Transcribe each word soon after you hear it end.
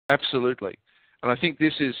Absolutely. And I think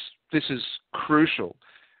this is crucial.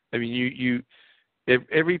 I mean,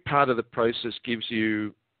 every part of the process gives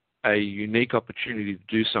you a unique opportunity to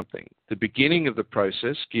do something. The beginning of the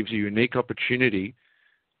process gives you a unique opportunity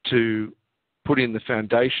to put in the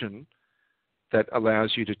foundation that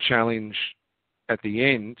allows you to challenge at the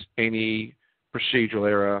end any procedural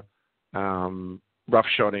error,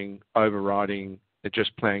 roughshotting, overriding,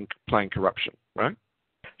 just plain corruption, right?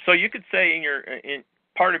 So you could say in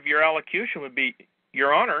part of your allocution would be,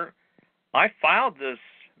 Your Honor, I filed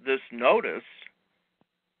this notice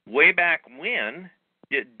way back when.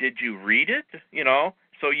 Did you read it? You know,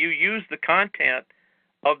 so you use the content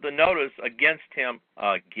of the notice against him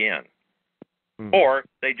again, or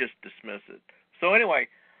they just dismiss it. So anyway,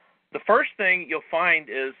 the first thing you'll find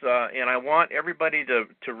is, and I want everybody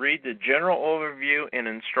to read the general overview and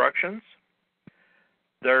instructions.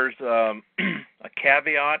 There's a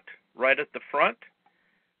caveat right at the front,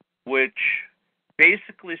 which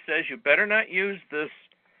basically says you better not use this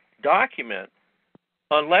document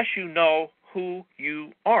unless you know who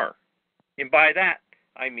you are. And by that,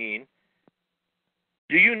 I mean,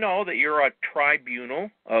 do you know that you're a tribunal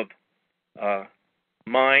of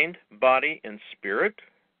mind, body, and spirit?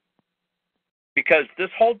 Because this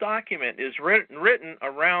whole document is written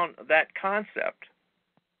around that concept.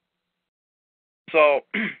 So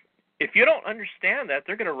if you don't understand that,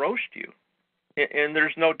 they're going to roast you. And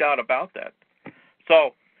there's no doubt about that.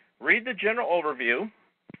 So read the general overview.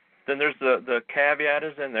 Then there's the caveat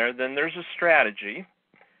is in there. Then there's a strategy.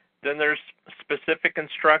 Then there's specific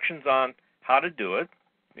instructions on how to do it.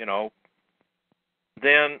 You know.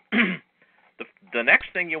 Then the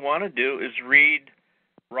next thing you want to do is read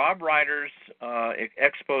Rob Ryder's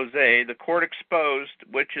expose, the court exposed,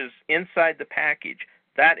 which is inside the package.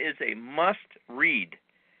 That is a must read,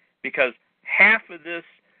 because half of this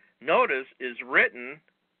notice is written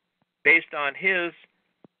based on his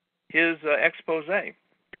expose.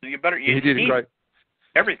 So you better he did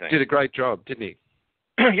everything. Did a great job, didn't he?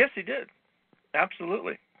 Yes, he did.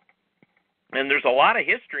 Absolutely. And there's a lot of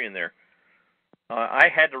history in there. I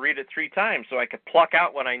had to read it 3 times so I could pluck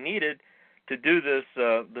out what I needed to do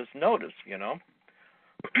this notice, you know.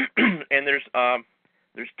 And there's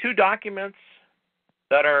 2 documents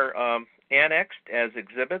that are annexed as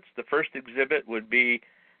exhibits. The first exhibit would be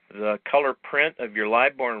the color print of your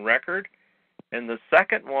live-born record, and the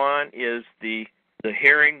second one is the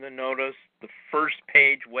hearing, the notice, the first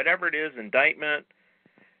page, whatever it is, indictment,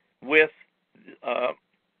 with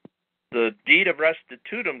the deed of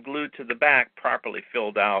restitutum glued to the back, properly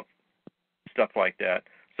filled out, stuff like that.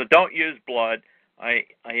 So don't use blood. I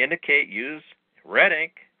indicate use red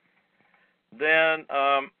ink. Then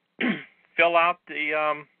fill out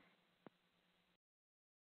the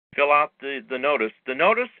notice. The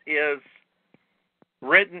notice is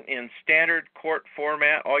written in standard court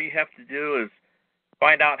format. All you have to do is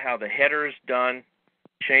find out how the header is done,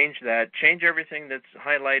 change that, change everything that's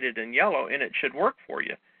highlighted in yellow, and it should work for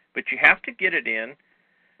you. But you have to get it in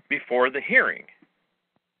before the hearing.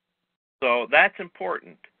 So that's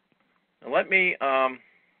important. Now let me,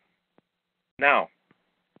 now,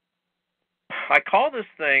 I call this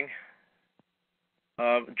thing,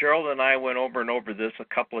 Gerald and I went over and over this a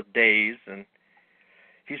couple of days, and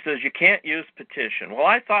he says, you can't use petition. Well,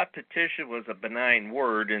 I thought petition was a benign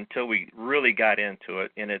word until we really got into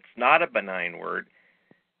it, and it's not a benign word.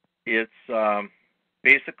 It's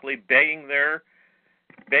basically begging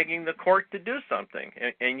the court to do something,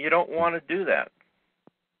 and you don't want to do that.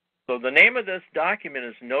 So the name of this document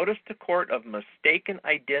is Notice to Court of Mistaken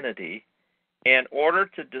Identity and Order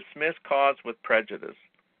to Dismiss Cause with Prejudice.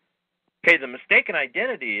 Okay, the mistaken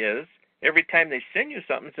identity is every time they send you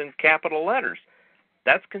something, it's in capital letters.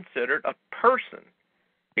 That's considered a person,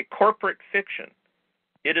 a corporate fiction.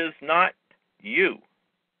 It is not you.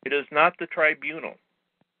 It is not the tribunal.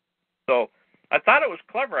 So I thought it was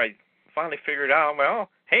clever. I finally figured out, well,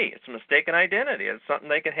 hey, it's a mistaken identity. It's something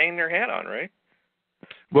they can hang their hat on, right?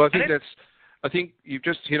 Well, I think you've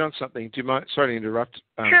just hit on something. Do you mind? Sorry to interrupt.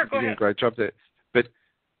 Sure, go ahead. You're doing a great job there. But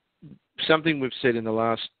something we've said in the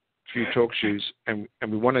last few talk shows, and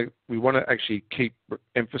we want to actually keep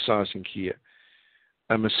emphasizing here.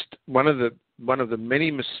 One of the many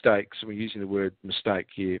mistakes, and we're using the word mistake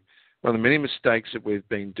here, one of the many mistakes that people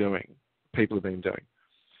have been doing,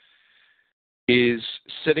 is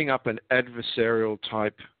setting up an adversarial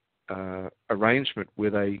type arrangement where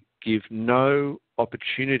they give no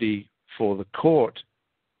opportunity for the court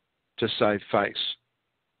to save face.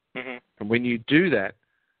 Mm-hmm. And when you do that,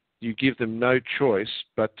 you give them no choice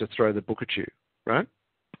but to throw the book at you, right?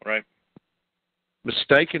 Right.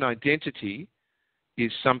 Mistaken identity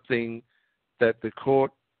is something that the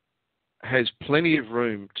court has plenty of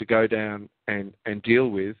room to go down and deal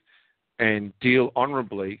with and deal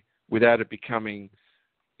honourably without it becoming,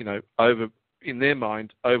 in their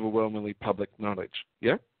mind, overwhelmingly public knowledge.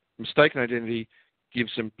 Yeah? Mistaken identity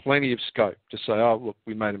gives them plenty of scope to say, oh, look,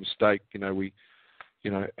 we made a mistake, and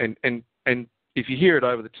if you hear it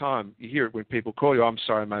over the time, you hear it when people call you, I'm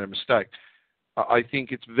sorry, I made a mistake. I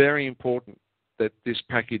think it's very important that this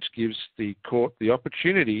package gives the court the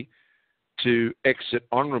opportunity to exit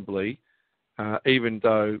honourably, even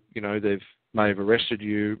though, they may have arrested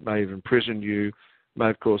you, may have imprisoned you, may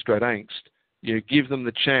have caused great angst. You give them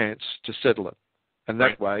the chance to settle it. And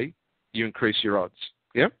that way, you increase your odds.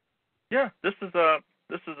 Yeah? Yeah, this is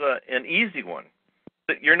an easy one.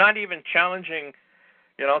 You're not even challenging,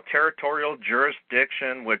 territorial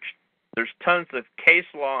jurisdiction, which there's tons of case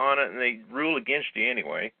law on it, and they rule against you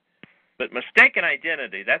anyway. But mistaken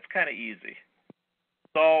identity, that's kind of easy.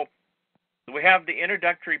 So we have the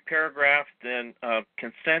introductory paragraph, then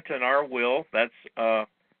consent in our will, that's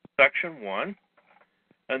section 1.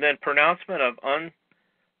 And then pronouncement of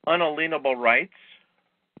unalienable rights.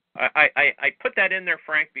 I put that in there,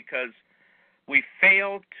 Frank, because we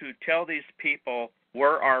failed to tell these people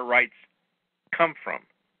where our rights come from.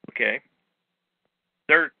 Okay?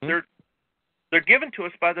 They're given to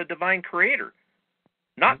us by the divine creator,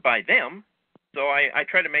 not by them. So I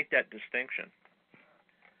try to make that distinction.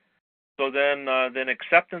 So then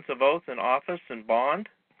acceptance of oath and office and bond,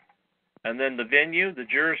 and then the venue, the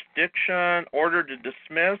jurisdiction, order to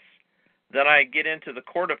dismiss. Then I get into the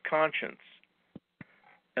court of conscience,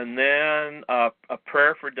 and then a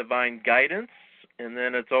prayer for divine guidance, and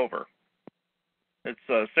then it's over. It's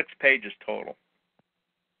 6 pages total.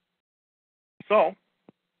 So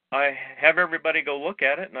I have everybody go look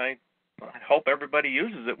at it, and I hope everybody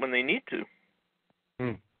uses it when they need to.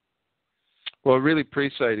 Well, I really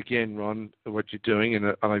appreciate, again, Ron, what you're doing,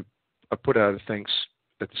 and I put out a thanks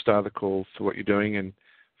at the start of the call for what you're doing, and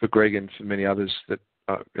for Greg and for many others that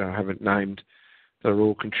I haven't named that are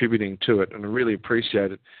all contributing to it, and I really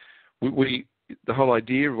appreciate it. The whole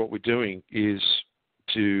idea of what we're doing is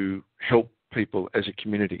to help people as a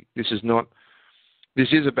community. This is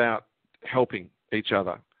about helping each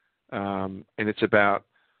other, and it's about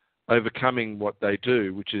overcoming what they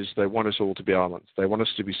do, which is they want us all to be islands. They want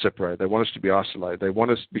us to be separated. They want us to be isolated. They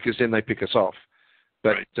want us, because then they pick us off.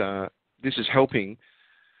 But this is helping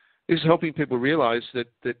people realize that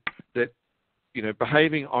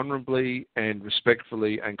behaving honorably and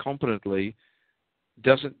respectfully and competently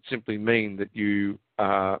doesn't simply mean that you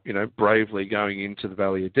are, bravely going into the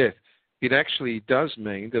valley of death. It actually does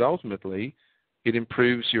mean that ultimately it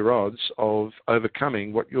improves your odds of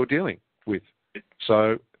overcoming what you're dealing with.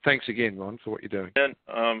 So thanks again, Ron, for what you're doing.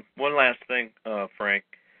 And one last thing, Frank.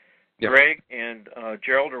 Yep. Greg and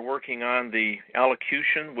Gerald are working on the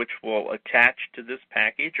allocution, which will attach to this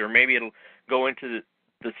package, or maybe it'll go into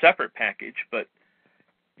the separate package, but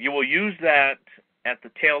you will use that at the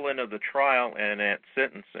tail end of the trial and at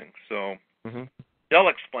sentencing. So they'll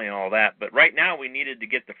explain all that, but right now we needed to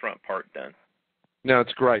get the front part done. No,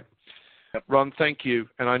 it's great. Yep. Ron, thank you.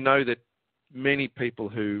 And I know that many people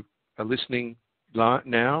who are listening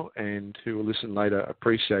now and who will listen later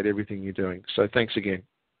appreciate everything you're doing. So thanks again.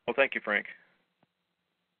 Well, thank you, Frank.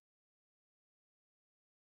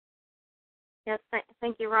 Yes,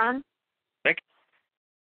 thank you, Ron. Thank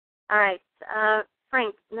you. All right.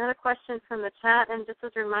 Frank, another question from the chat, and just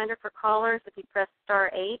as a reminder for callers, if you press *8,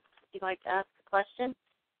 if you'd like to ask a question,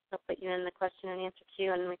 I'll put you in the question and answer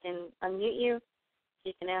queue, and we can unmute you so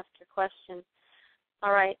you can ask your question.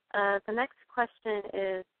 All right. The next question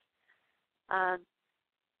is, I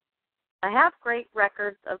have great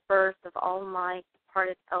records of birth of all my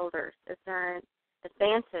departed elders. Is there an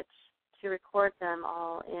advantage to record them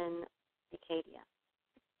all in UCADIA?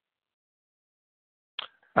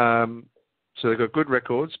 So they've got good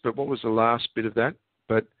records, but what was the last bit of that?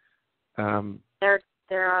 But there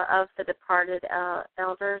are of the departed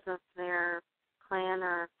elders of their clan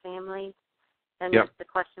or family. And the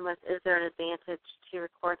question was, is there an advantage to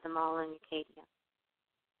record them all in UCADIA?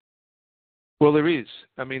 Well, there is.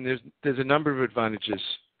 I mean, there's a number of advantages.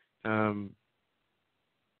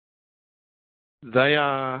 They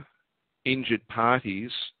are injured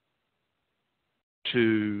parties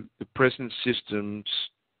to the present system's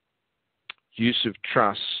use of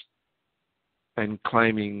trust and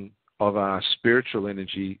claiming of our spiritual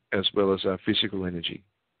energy as well as our physical energy.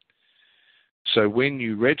 So when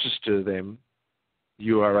you register them,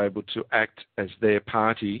 you are able to act as their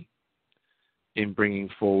party in bringing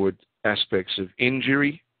forward aspects of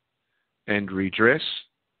injury and redress.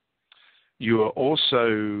 You are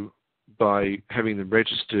also, by having them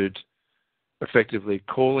registered, effectively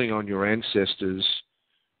calling on your ancestors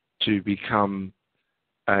to become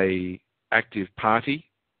a active party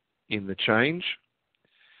in the change.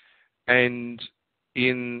 And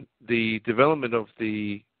in the development of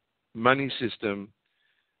the money system,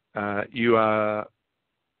 you are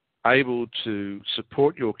able to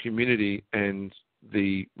support your community and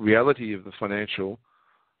the reality of the financial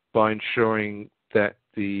by ensuring that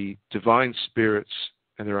the divine spirits,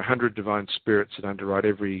 and there are 100 divine spirits that underwrite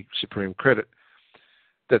every supreme credit,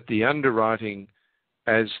 that the underwriting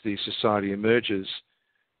as the society emerges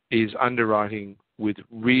is underwriting with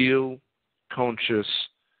real, conscious,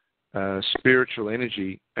 spiritual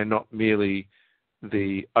energy, and not merely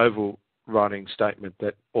the overriding statement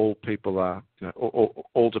that all people are,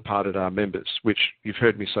 all departed are members, which you've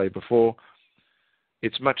heard me say before.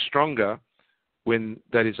 It's much stronger when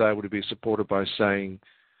that is able to be supported by saying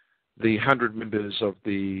the 100 members of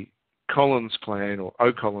the Collins clan or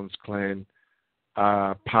O'Collins clan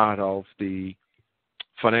are part of the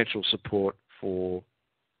financial support for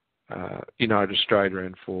United Australia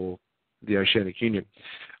and for the Oceanic Union.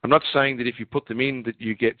 I'm not saying that if you put them in that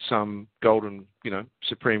you get some golden,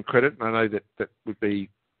 supreme credit. And I know that would be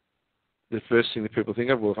the first thing that people think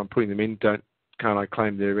of. Well, if I'm putting them in, can't I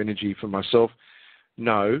claim their energy for myself?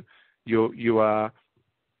 No, you are.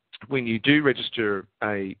 When you do register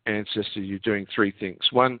a ancestor, you're doing three things.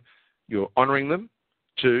 One, you're honouring them.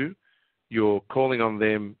 Two, you're calling on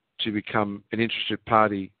them to become an interested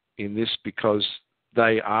party in this because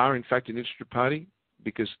they are, in fact, an interested party,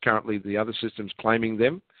 because currently the other system's claiming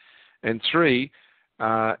them. And three,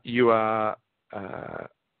 you are,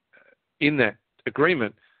 in that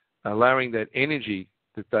agreement, allowing that energy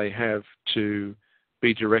that they have to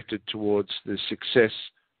be directed towards the success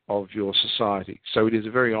of your society. So it is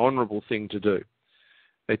a very honourable thing to do.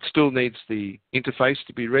 It still needs the interface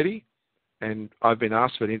to be ready, and I've been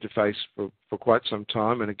asked for an interface for quite some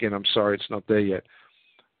time, and again, I'm sorry it's not there yet.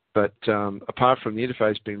 But apart from the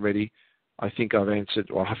interface being ready, I think I've answered,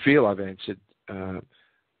 or I feel I've answered,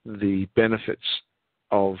 the benefits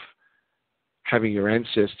of having your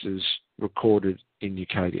ancestors recorded in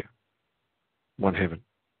UCADIA. One heaven.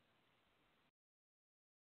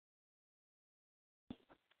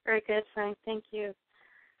 Very good, Frank. Thank you.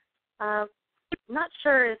 Not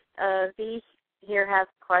sure if V here has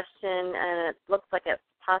a question, and it looks like it's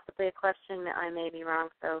possibly a question. I may be wrong,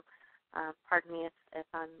 so pardon me if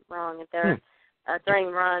I'm wrong.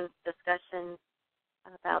 During Ron's discussion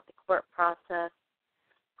about the court process,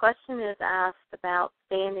 question is asked about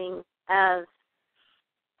standing as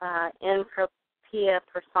in propria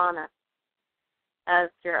persona, as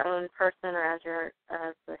your own person or as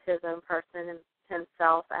his own person and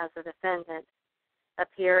himself as a defendant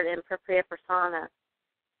appeared in propria persona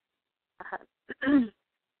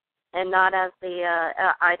and not as the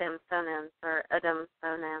item sonans or idem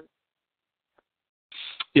sonans.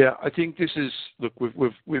 Yeah, I think this is, look,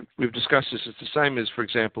 we've discussed this. It's the same as, for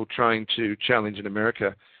example, trying to challenge in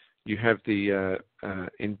America. You have the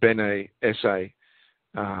in bene esse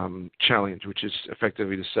challenge, which is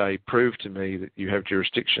effectively to say, prove to me that you have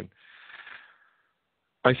jurisdiction.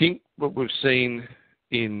 I think what we've seen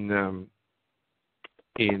in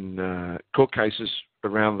court cases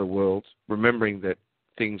around the world, remembering that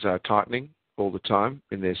things are tightening all the time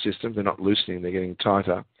in their system, they're not loosening, they're getting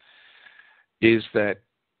tighter, is that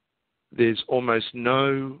there's almost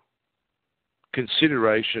no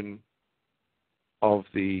consideration of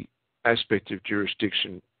the aspect of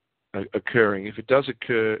jurisdiction occurring. If it does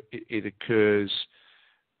occur, it occurs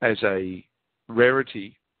as a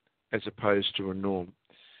rarity as opposed to a norm.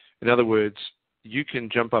 In other words, you can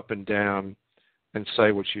jump up and down and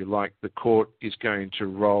say what you like. The court is going to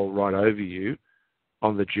roll right over you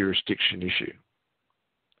on the jurisdiction issue.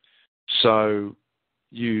 So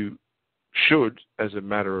you should, as a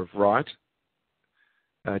matter of right,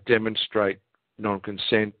 demonstrate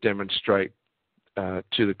non-consent, demonstrate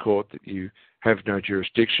to the court that you have no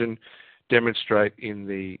jurisdiction, demonstrate in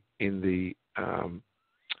the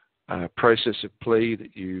process of plea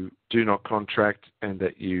that you do not contract and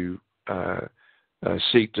that you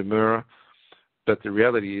seek demurrer. But the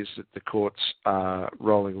reality is that the courts are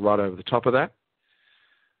rolling right over the top of that.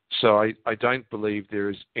 So I don't believe there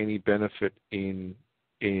is any benefit in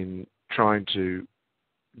trying to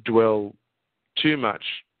dwell too much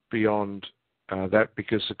beyond that,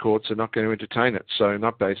 because the courts are not going to entertain it. So on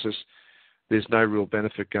that basis, there's no real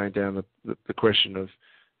benefit going down the question of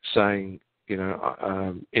saying,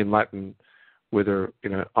 in Latin, whether,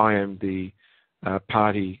 I am the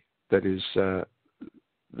party that is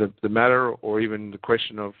the matter, or even the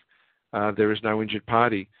question of there is no injured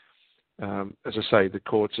party. As I say, the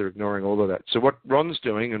courts are ignoring all of that. So what Ron's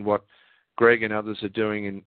doing and what Greg and others are doing